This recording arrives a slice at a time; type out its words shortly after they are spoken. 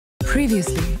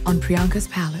Previously on Priyanka's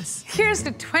Palace. Here's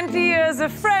to 20 years of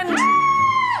friend.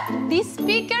 These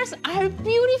speakers are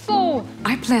beautiful.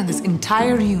 I planned this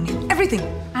entire reunion, everything.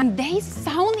 And they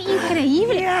sound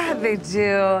incredible. Yeah, they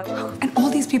do. And all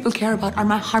these people care about are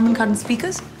my Harman Kardon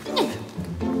speakers?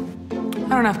 I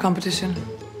don't have competition.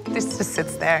 This just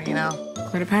sits there, you know.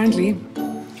 But apparently,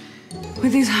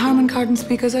 with these Harman Kardon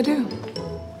speakers, I do.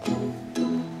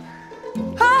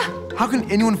 How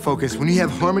can anyone focus when you have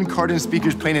Harman Kardon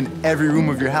speakers playing in every room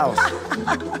of your house?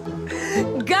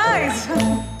 Guys,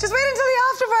 just wait until the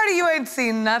after party. You ain't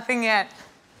seen nothing yet.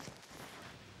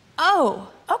 Oh,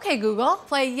 okay, Google.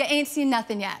 Play You Ain't Seen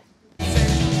Nothing Yet.